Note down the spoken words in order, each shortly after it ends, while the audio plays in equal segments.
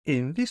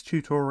In this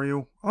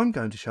tutorial, I'm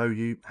going to show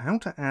you how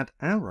to add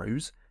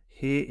arrows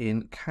here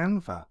in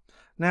Canva.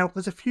 Now,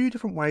 there's a few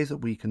different ways that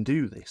we can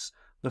do this.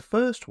 The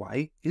first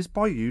way is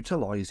by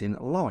utilising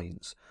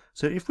lines.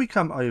 So if we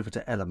come over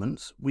to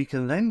Elements, we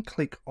can then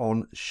click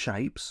on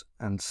Shapes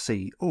and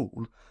see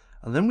all.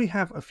 And then we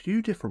have a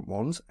few different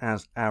ones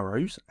as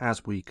arrows,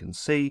 as we can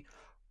see,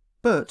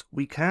 but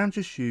we can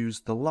just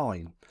use the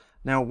line.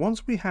 Now,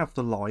 once we have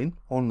the line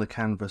on the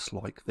canvas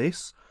like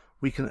this,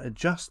 we can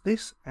adjust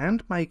this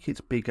and make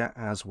it bigger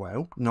as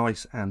well,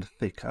 nice and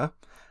thicker.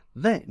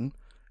 Then,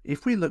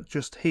 if we look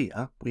just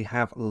here, we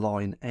have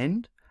line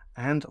end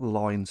and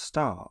line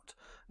start.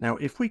 Now,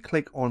 if we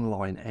click on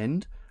line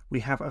end,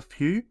 we have a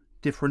few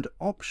different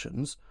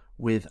options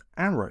with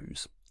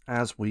arrows,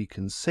 as we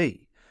can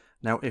see.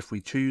 Now, if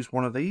we choose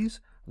one of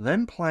these,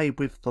 then play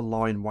with the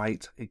line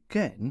weight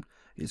again,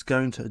 it's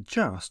going to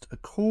adjust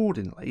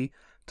accordingly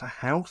to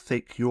how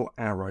thick your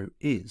arrow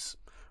is.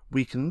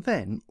 We can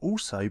then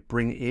also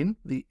bring in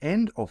the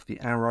end of the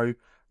arrow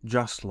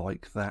just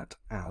like that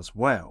as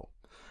well.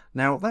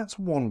 Now, that's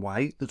one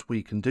way that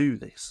we can do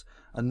this.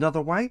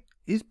 Another way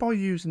is by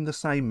using the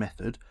same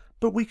method,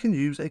 but we can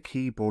use a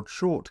keyboard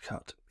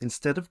shortcut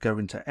instead of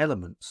going to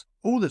Elements.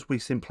 All that we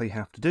simply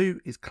have to do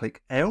is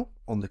click L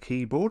on the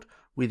keyboard.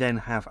 We then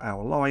have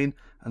our line,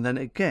 and then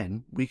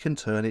again we can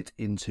turn it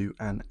into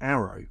an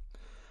arrow.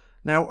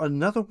 Now,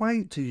 another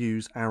way to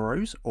use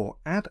arrows or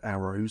add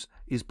arrows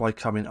is by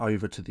coming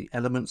over to the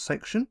Elements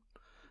section,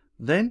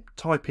 then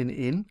typing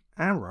in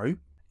arrow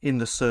in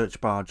the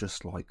search bar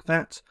just like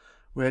that.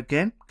 We're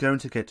again going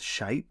to get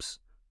shapes,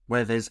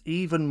 where there's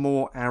even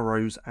more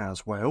arrows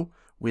as well,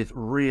 with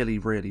really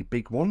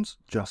big ones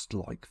just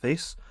like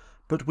this,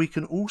 but we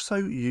can also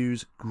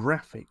use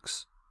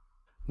graphics.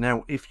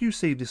 Now, if you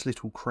see this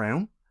little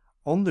crown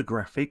on the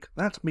graphic,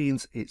 that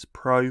means it's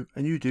Pro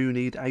and you do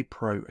need a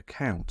Pro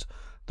account.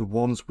 The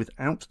ones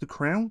without the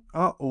crown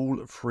are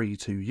all free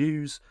to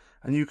use,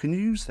 and you can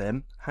use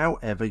them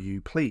however you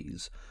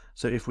please.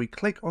 So if we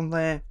click on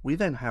there, we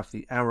then have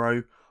the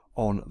arrow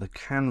on the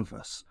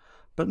canvas.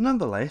 But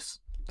nonetheless,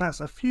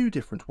 that's a few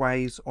different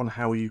ways on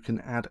how you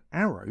can add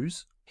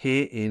arrows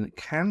here in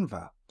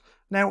Canva.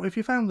 Now, if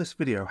you found this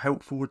video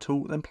helpful at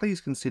all, then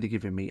please consider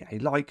giving me a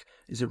like,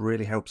 as it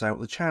really helps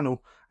out the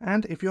channel.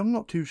 And if you're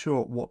not too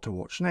sure what to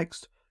watch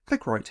next,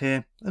 click right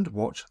here and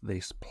watch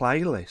this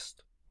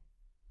playlist.